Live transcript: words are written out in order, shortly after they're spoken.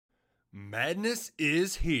Madness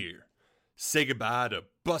is here. Say goodbye to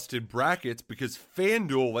busted brackets because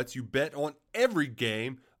FanDuel lets you bet on every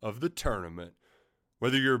game of the tournament.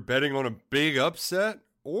 Whether you're betting on a big upset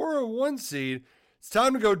or a one seed, it's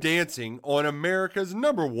time to go dancing on America's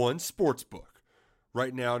 #1 sportsbook.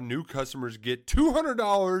 Right now, new customers get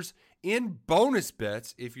 $200 in bonus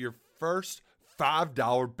bets if your first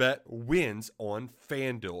 $5 bet wins on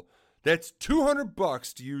FanDuel. That's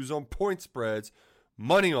 $200 to use on point spreads,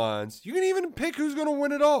 money lines. You can even pick who's going to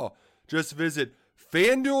win it all. Just visit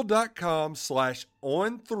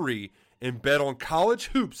FanDuel.com/on3 and bet on college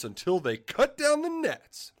hoops until they cut down the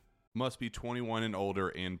nets. Must be 21 and older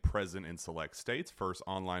and present in select states. First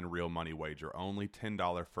online real money wager only.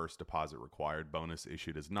 $10 first deposit required. Bonus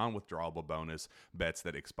issued as non-withdrawable bonus. Bets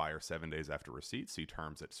that expire 7 days after receipt. See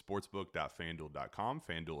terms at sportsbook.fanduel.com.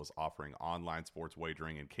 FanDuel is offering online sports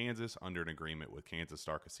wagering in Kansas under an agreement with Kansas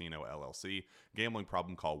Star Casino LLC. Gambling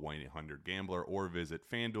problem? Call 1-800-GAMBLER or visit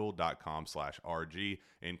fanduel.com/RG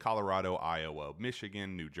in Colorado, Iowa,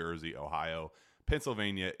 Michigan, New Jersey, Ohio,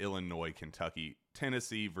 Pennsylvania, Illinois, Kentucky,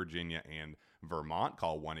 Tennessee, Virginia, and Vermont.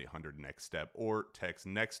 Call 1-800-NEXT-STEP or text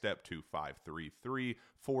NEXT-STEP to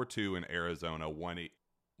 53342 in Arizona,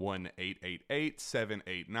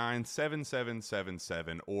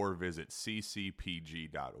 1-888-789-7777 or visit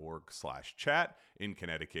ccpg.org/chat. In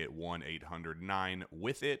Connecticut,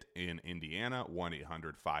 1-800-9-WITH-IT. In Indiana,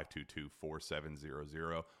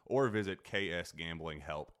 1-800-522-4700 or visit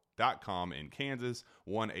ksgamblinghelp.com. In Kansas,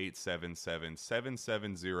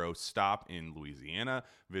 1-877-770-STOP in Louisiana.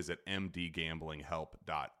 Visit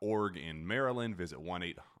mdgamblinghelp.org in Maryland. Visit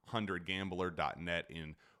 1-800-gambler.net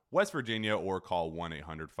in West Virginia or call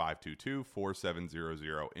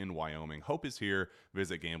 1-800-522-4700 in Wyoming. Hope is here.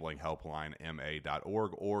 Visit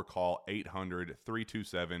gamblinghelplinema.org or call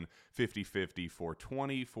 800-327-5050 for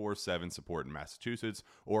 24/7 support in Massachusetts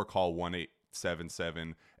or call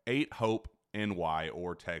 1-877-8-HOPE NY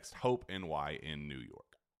or text Hope NY in New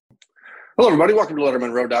York. Hello, everybody. Welcome to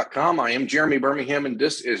LettermanRow.com. I am Jeremy Birmingham, and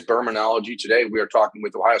this is Birminology. Today, we are talking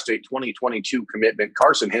with Ohio State 2022 commitment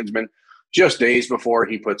Carson Hinzman, just days before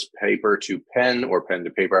he puts paper to pen or pen to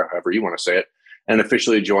paper, however you want to say it, and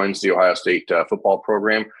officially joins the Ohio State football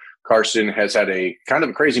program. Carson has had a kind of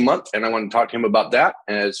a crazy month, and I want to talk to him about that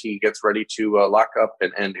as he gets ready to lock up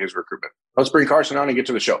and end his recruitment. Let's bring Carson on and get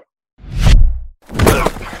to the show.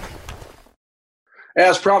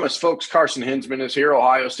 As promised, folks, Carson Hinzman is here,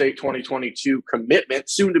 Ohio State 2022 commitment,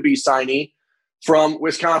 soon-to-be signee from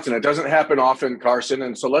Wisconsin. It doesn't happen often, Carson,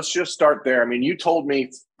 and so let's just start there. I mean, you told me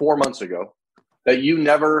 4 months ago that you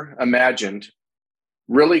never imagined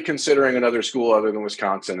really considering another school other than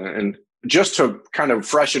Wisconsin, and just to kind of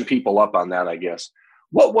freshen people up on that, I guess,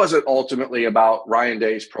 what was it ultimately about Ryan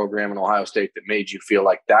Day's program in Ohio State that made you feel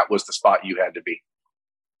like that was the spot you had to be?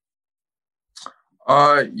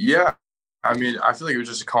 Yeah. I mean, I feel like it was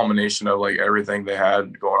just a culmination of like everything they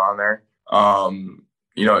had going on there.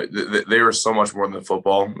 They were so much more than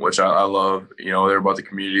football, which I love. You know, they're about the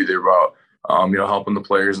community. They're about, helping the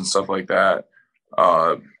players and stuff like that.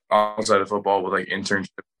 Outside of football with like internship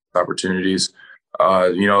opportunities,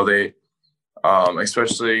 they,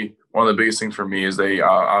 especially one of the biggest things for me is they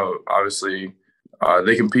obviously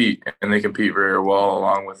they compete and they compete very well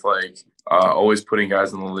along with like always putting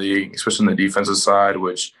guys in the league, especially on the defensive side,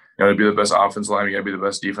 which, to be the best offensive lineman, you got to be the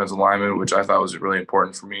best defensive lineman, which I thought was really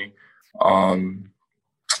important for me. And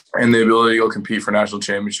the ability to go compete for national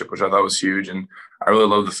championship, which I thought was huge. And I really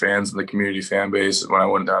love the fans and the community fan base when I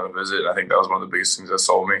went down to visit. I think that was one of the biggest things that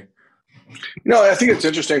sold me. I think it's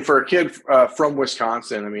interesting for a kid from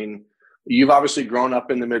Wisconsin. I mean, you've obviously grown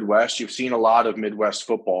up in the Midwest. You've seen a lot of Midwest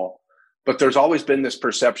football. But there's always been this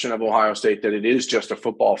perception of Ohio State that it is just a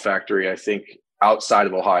football factory, I think, outside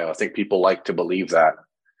of Ohio. I think people like to believe that.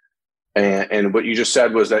 And what you just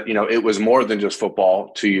said was that, it was more than just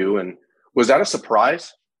football to you. And was that a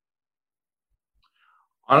surprise?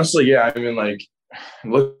 Honestly, yeah. I mean, like,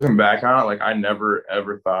 looking back on it, like, I never,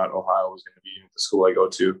 ever thought Ohio was going to be the school I go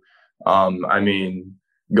to. I mean,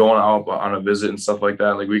 going out on a visit and stuff like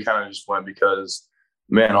that, like, we kind of just went because,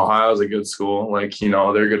 man, Ohio's a good school. Like,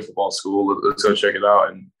 they're a good football school. Let's go check it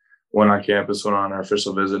out. And went on campus, went on our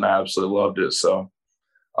official visit, and I absolutely loved it. So,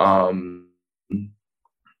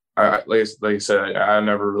 like I said, I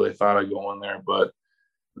never really thought I'd go in there, but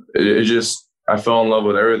it just, I fell in love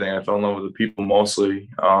with everything. I fell in love with the people mostly,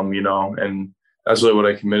 and that's really what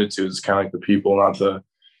I committed to. It's kind of like the people, not the,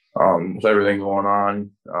 with everything going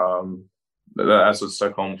on. That's what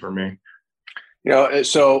stuck home for me.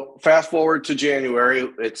 So fast forward to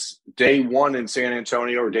January, it's day 1 in San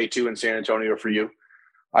Antonio or day 2 in San Antonio for you.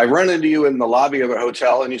 I run into you in the lobby of a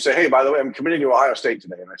hotel and you say, hey, by the way, I'm committing to Ohio State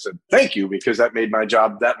today. And I said, thank you, because that made my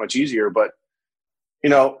job that much easier. But,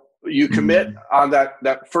 you commit on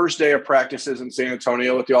that first day of practices in San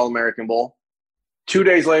Antonio at the All-American Bowl. 2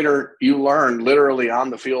 days later, you learn literally on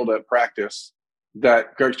the field at practice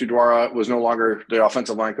that Greg Studwara was no longer the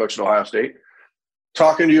offensive line coach at Ohio State.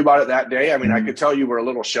 Talking to you about it that day, I mean, I could tell you were a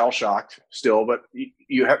little shell-shocked still, but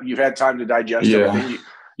you've had time to digest everything.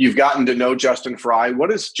 You've gotten to know Justin Fry. What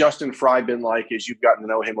has Justin Fry been like as you've gotten to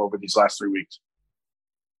know him over these last 3 weeks?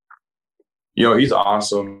 He's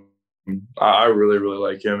awesome. I really, really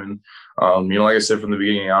like him. And, like I said from the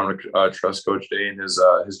beginning, I'm going to trust Coach Day and his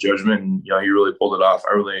judgment. And, he really pulled it off.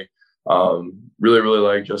 I really, really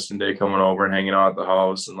like Justin Day coming over and hanging out at the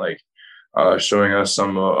house and, showing us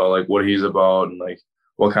some, what he's about and,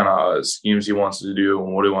 what kind of schemes he wants to do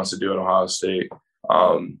and what he wants to do at Ohio State.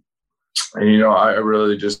 And, I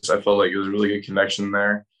really I felt like it was a really good connection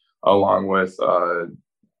there, along with a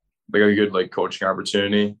good coaching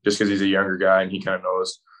opportunity, just because he's a younger guy and he kind of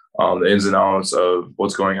knows the ins and outs of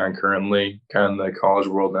what's going on currently, kind of in the college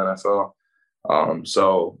world and NFL.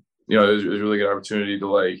 So, it was a really good opportunity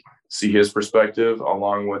to see his perspective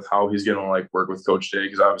along with how he's going to work with Coach Day,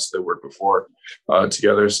 because obviously they worked before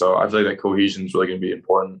together. So I feel like that cohesion is really going to be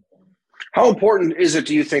important. How important is it,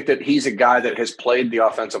 do you think, that he's a guy that has played the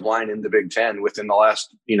offensive line in the Big Ten within the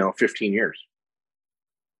last, 15 years?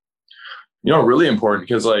 Really important,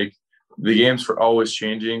 because the game's always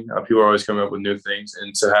changing. People are always coming up with new things.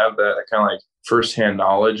 And to have that kind of firsthand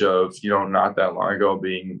knowledge of, not that long ago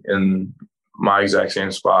being in my exact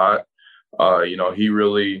same spot, he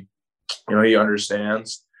really, he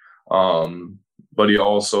understands. But he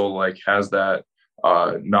also has that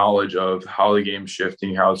knowledge of how the game's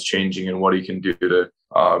shifting, how it's changing, and what he can do to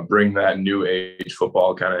bring that new age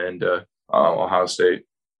football kind of into Ohio State.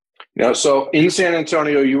 So in San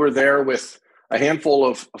Antonio, you were there with a handful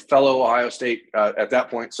of fellow Ohio State, at that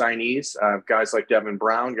point, signees, guys like Devin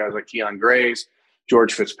Brown, guys like Keon Grays,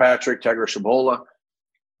 George Fitzpatrick, Tegra Shabola.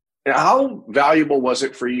 How valuable was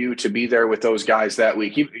it for you to be there with those guys that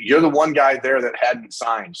week? You're the one guy there that hadn't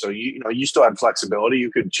signed, so you still had flexibility.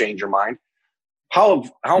 You could change your mind. How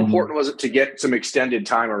important was it to get some extended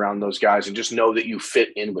time around those guys and just know that you fit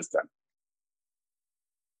in with them?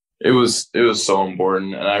 It was so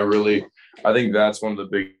important, and I think that's one of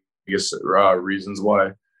the biggest reasons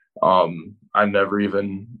why I never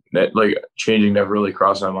even changing never really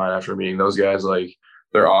crossed my mind after meeting those guys.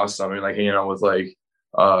 They're awesome. I mean, hanging out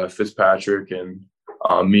with Fitzpatrick and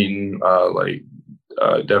meeting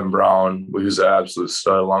Devin Brown, who's an absolute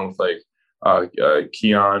stud, along with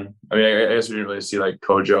Keon. I mean, I guess we didn't really see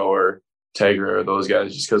Kojo or Tegra or those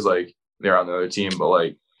guys just because they're on the other team,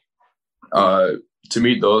 but to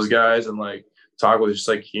meet those guys and talk with just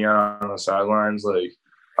Keon on the sidelines,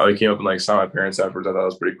 how he came up and saw my parents afterwards, I thought it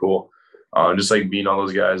was pretty cool. Just meeting all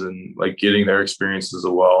those guys and getting their experiences as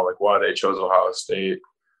well, why they chose Ohio State.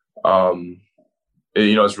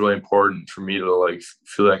 It's really important for me to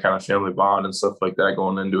feel that kind of family bond and stuff like that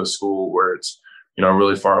going into a school where it's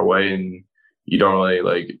really far away and you don't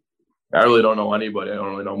really I really don't know anybody. I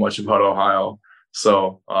don't really know much about Ohio.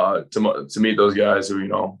 So to meet those guys who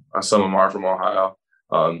some of them are from Ohio,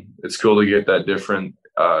 it's cool to get that different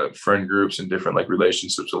friend groups and different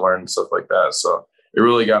relationships to learn and stuff like that. So it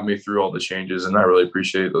really got me through all the changes, and I really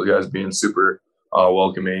appreciate those guys being super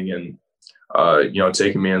welcoming and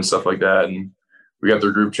taking me and stuff like that. And we got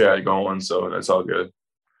their group chat going, so that's all good.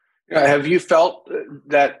 Have you felt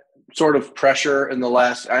that sort of pressure in the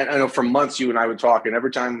last? I know for months you and I would talk, and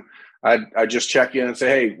every time I'd just check in and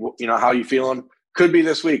say, hey, how you feeling? Could be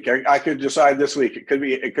this week. I could decide this week. It could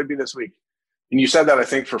be this week. And you said that, I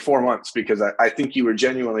think, for 4 months, because I think you were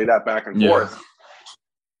genuinely that back and forth.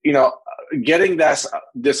 Getting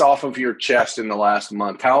this off of your chest in the last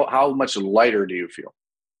month, how much lighter do you feel?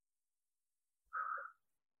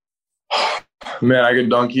 Man, I could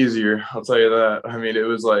dunk easier. I'll tell you that. I mean, it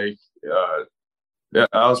was that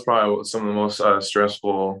was probably some of the most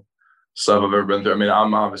stressful stuff I've ever been through. I mean,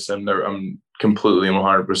 I'm completely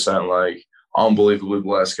 100% unbelievably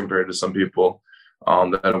blessed compared to some people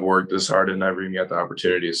that have worked this hard and never even got the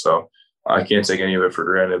opportunity. So I can't take any of it for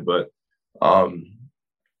granted, but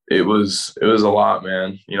it was a lot,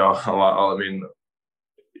 man. A lot. I mean,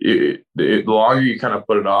 the longer you kind of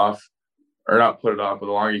put it off, or not put it off, but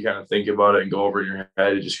the longer you kind of think about it and go over in your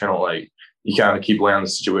head, it just kind of you kind of keep laying on the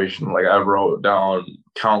situation. I wrote down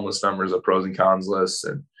countless numbers of pros and cons lists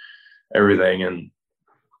and everything. And,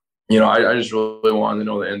 I just really wanted to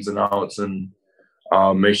know the ins and outs and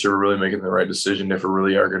make sure we're really making the right decision if we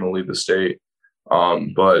really are going to leave the state.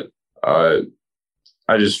 But I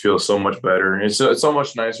I just feel so much better. And it's so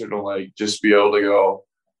much nicer to like just be able to go,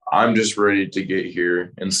 I'm just ready to get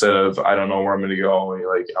here instead of I don't know where I'm going to go.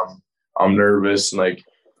 Like I'm nervous, and like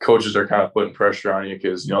coaches are kind of putting pressure on you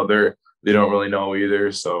because they don't really know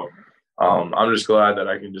either. So I'm just glad that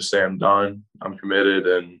I can just say I'm done, I'm committed,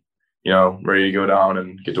 and ready to go down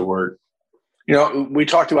and get to work. We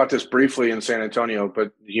talked about this briefly in San Antonio,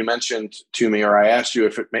 but you mentioned to me, or I asked you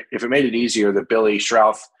if it made it easier that Billy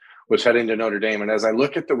Strouth was heading to Notre Dame. And as I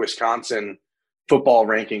look at the Wisconsin football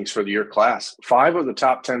rankings for the year class, 5 of the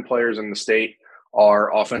top 10 players in the state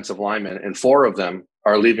are offensive linemen, and 4 of them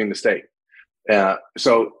are leaving the state.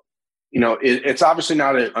 So, it's obviously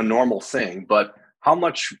not a normal thing, but how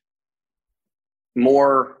much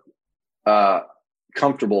more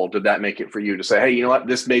comfortable did that make it for you to say, hey, you know what,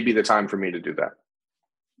 this may be the time for me to do that?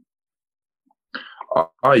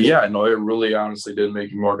 Yeah, no, it really honestly did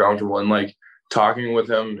make me more comfortable. And like talking with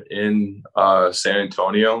him in San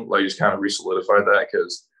Antonio, like just kind of re-solidified that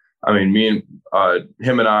because, I mean,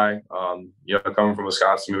 him and I, coming from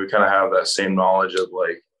Wisconsin, we kind of have that same knowledge of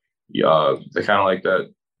like, the kind of like that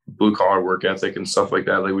blue collar work ethic and stuff like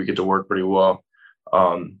that. Like we get to work pretty well.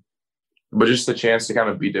 But just the chance to kind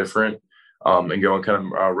of be different and go and kind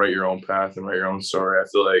of write your own path and write your own story. I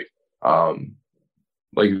feel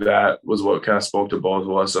like that was what kind of spoke to both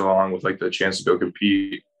of us, along with like the chance to go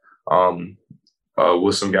compete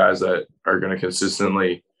with some guys that are going to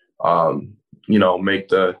consistently, make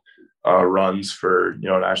the runs for,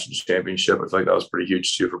 national championship. I feel like that was pretty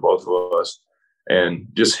huge too for both of us. And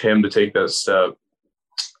just him to take that step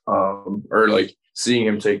or like seeing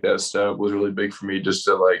him take that step was really big for me, just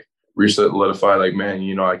to like re-solidify, like, man,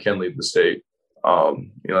 I can leave the state.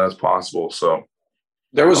 That's possible. So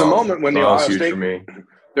there was a moment when the Ohio State,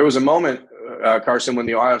 Carson, when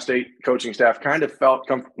the Ohio State coaching staff kind of felt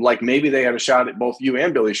like maybe they had a shot at both you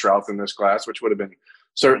and Billy Strouth in this class, which would have been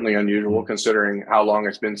certainly unusual considering how long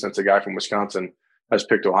it's been since a guy from Wisconsin has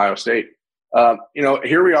picked Ohio State.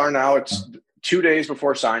 Here we are now. It's 2 days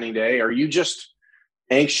before signing day. Are you just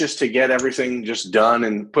anxious to get everything just done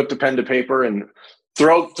and put the pen to paper and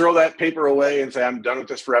throw that paper away and say, I'm done with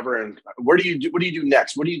this forever? And what do you do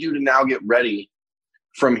next? What do you do to now get ready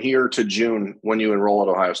from here to June when you enroll at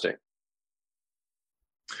Ohio State?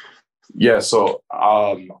 Yeah. So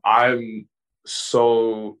I'm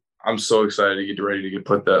so excited to get ready to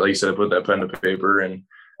put that, like you said, put that pen to paper. And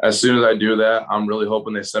as soon as I do that, I'm really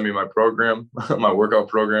hoping they send me my program, my workout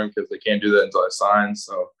program, because they can't do that until I sign.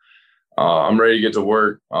 So I'm ready to get to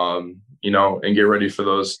work, and get ready for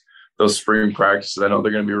those spring practices. I know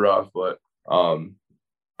they're going to be rough, but I'm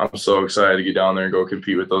so excited to get down there and go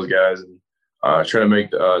compete with those guys and try to make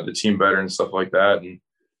the team better and stuff like that. And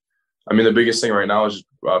I mean, the biggest thing right now is just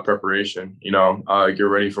preparation, get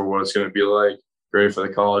ready for what it's going to be like, get ready for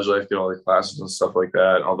the college life, get all the classes and stuff like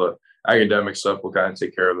that. All the academic stuff will kind of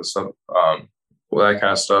take care of the stuff, that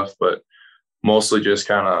kind of stuff, but mostly just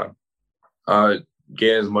kind of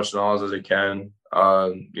gain as much knowledge as I can.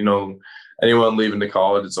 Anyone leaving to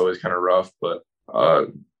college, it's always kind of rough, but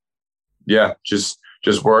just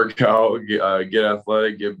work out, get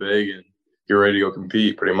athletic, get big, and get ready to go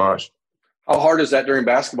compete pretty much. How hard is that during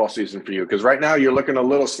basketball season for you? Because right now you're looking a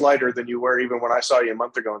little slighter than you were even when I saw you a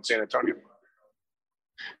month ago in San Antonio.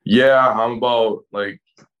 Yeah, I'm about I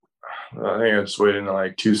think I just weighed in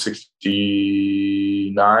like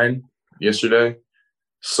 269 yesterday.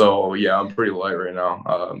 So yeah, I'm pretty light right now.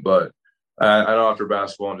 But I know after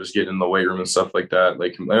basketball and just getting in the weight room and stuff like that,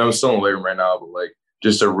 like I'm still in the weight room right now, but like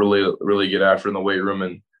just to really, really get after in the weight room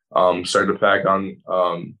and start to pack on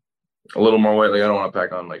a little more weight. Like I don't want to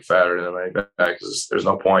pack on like fat or anything like that because there's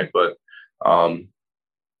no point. But to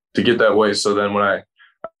get that weight, so then when I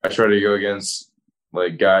try to go against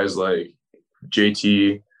like guys like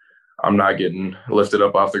JT, I'm not getting lifted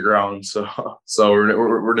up off the ground. So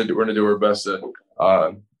we're gonna do our best to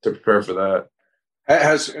prepare for that.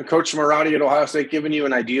 Has Coach Marotti at Ohio State given you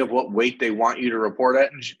an idea of what weight they want you to report at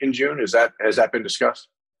in June? Has that been discussed?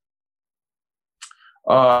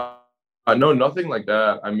 No, nothing like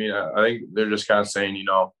that. I mean, I think they're just kind of saying,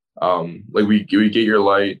 like we get your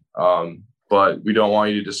light, but we don't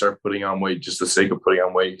want you to just start putting on weight just for the sake of putting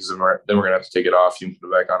on weight, because then we're gonna have to take it off and put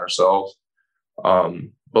it back on ourselves.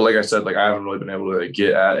 But like I said, like I haven't really been able to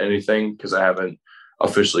get at anything because I haven't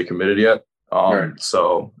officially committed yet. Right.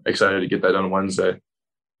 So excited to get that done Wednesday.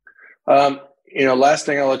 Last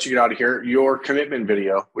thing, I'll let you get out of here. Your commitment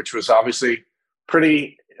video, which was obviously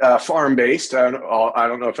pretty farm-based. I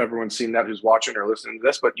don't know if everyone's seen that who's watching or listening to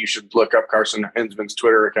this, but you should look up Carson Hinzman's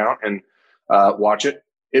Twitter account and watch it.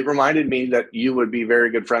 it reminded me that you would be very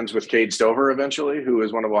good friends with Cade Stover eventually, who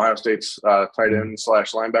is one of Ohio State's tight end /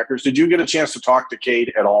 linebackers. Did you get a chance to talk to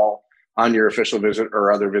Cade at all on your official visit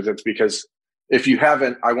or other visits? Because if you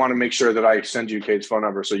haven't, I want to make sure that I send you Cade's phone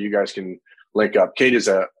number so you guys can link up. Cade is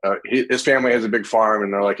his family has a big farm,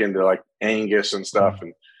 and they're like into like Angus and stuff.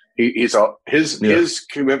 And his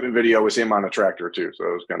commitment video was him on a tractor too, so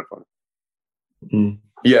it was kind of fun.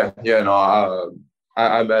 Yeah, no,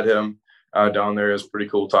 I met him down there. It was pretty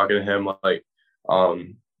cool talking to him,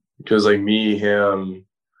 because like me, him,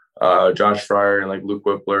 Josh Fryer, and like Luke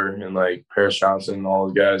Whippler, and like Paris Johnson, and all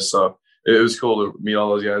those guys. So it was cool to meet all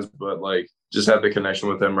those guys, but like just have the connection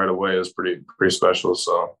with him right away. It was pretty special.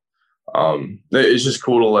 So it's just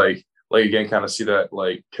cool to like again kind of see that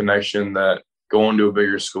like connection, that going to a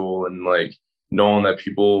bigger school and like knowing that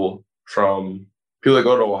people that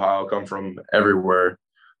go to Ohio come from everywhere.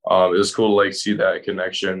 It was cool to like see that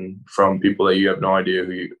connection from people that you have no idea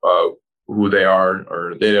who they are,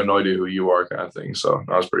 or they have no idea who you are, kind of thing. So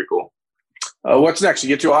that was pretty cool. What's next? You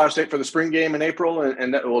get to Ohio State for the spring game in April,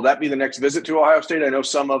 and will that be the next visit to Ohio State? I know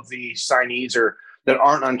some of the signees that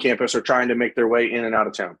aren't on campus are trying to make their way in and out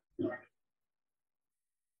of town.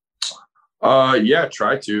 Yeah,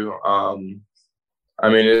 try to. I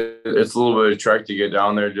mean, it's a little bit of a trek to get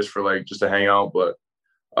down there just to hang out, but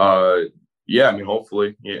yeah, I mean,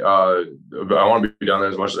 hopefully, I want to be down there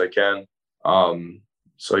as much as I can.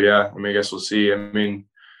 So yeah, I mean, I guess we'll see. I mean,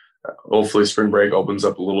 hopefully spring break opens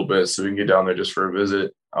up a little bit so we can get down there just for a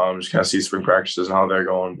visit. Just kind of see spring practices and how they're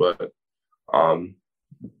going. But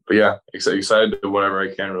yeah, excited to whenever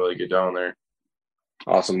I can really get down there.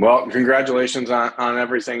 Awesome. Well, congratulations on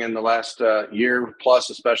everything in the last year plus,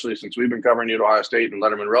 especially since we've been covering you at Ohio State and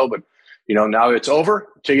Letterman Row. But, now it's over.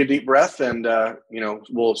 Take a deep breath, and,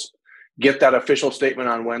 we'll get that official statement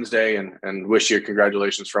on Wednesday, and wish you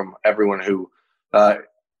congratulations from everyone who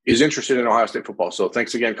is interested in Ohio State football. So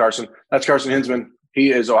thanks again, Carson. That's Carson Hinzman.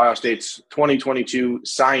 He is Ohio State's 2022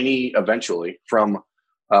 signee eventually from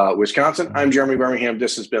Wisconsin. I'm Jeremy Birmingham.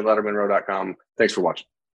 This has been LettermanRow.com. Thanks for watching.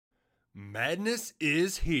 Madness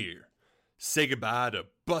is here. Say goodbye to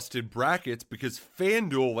busted brackets because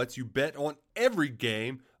FanDuel lets you bet on every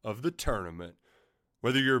game of the tournament.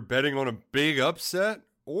 Whether you're betting on a big upset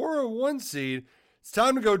or a 1 seed, it's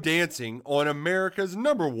time to go dancing on America's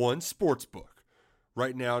 #1 sportsbook.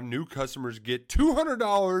 Right now, new customers get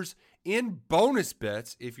 $200 in bonus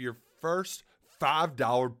bets if your first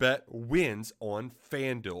 $5 bet wins on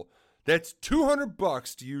FanDuel. That's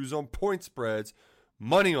 $200 to use on point spreads,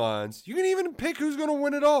 money lines. You can even pick who's going to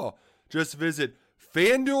win it all. Just visit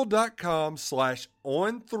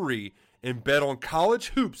FanDuel.com/on3 and bet on college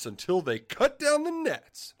hoops until they cut down the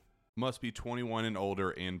nets. Must be 21 and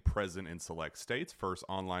older and present in select states. First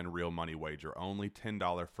online real money wager only.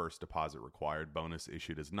 $10 first deposit required. Bonus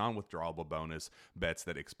issued as non-withdrawable bonus. Bets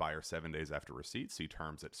that expire 7 days after receipt. See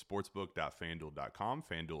terms at sportsbook.fanduel.com.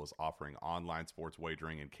 FanDuel is offering online sports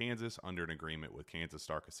wagering in Kansas under an agreement with Kansas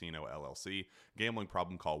Star Casino LLC. Gambling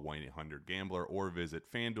problem? Call 1-800-GAMBLER or visit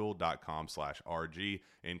fanduel.com/RG.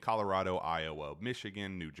 In Colorado, Iowa,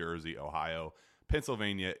 Michigan, New Jersey, Ohio,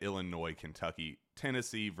 Pennsylvania, Illinois, Kentucky,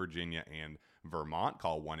 Tennessee, Virginia, and Vermont.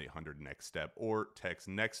 Call 1-800-NEXT-STEP or text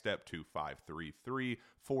NEXT-STEP to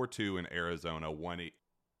 53342. In Arizona,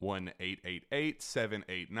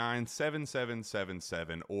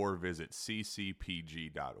 1-888-789-7777 or visit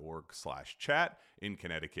ccpg.org/chat. In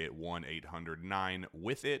Connecticut,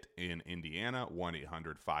 1-800-9-WITH-IT. In Indiana,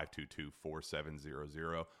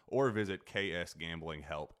 1-800-522-4700 or visit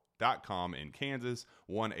ksgamblinghelp.com. In Kansas,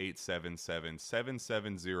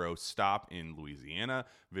 1-877-770-STOP. In Louisiana,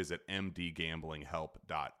 visit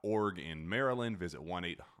mdgamblinghelp.org. In Maryland, visit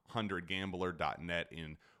 1-800-gambler.net.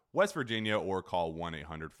 In West Virginia, or call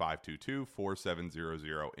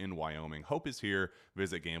 1-800-522-4700. In Wyoming, hope is here.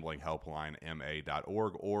 Visit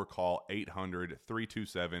gamblinghelplinema.org or call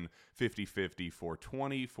 800-327-5050 for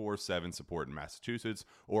 24/7 support in Massachusetts,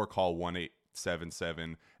 or call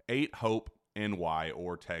 1-877-8-HOPE NY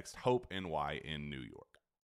or text HOPE NY in New York.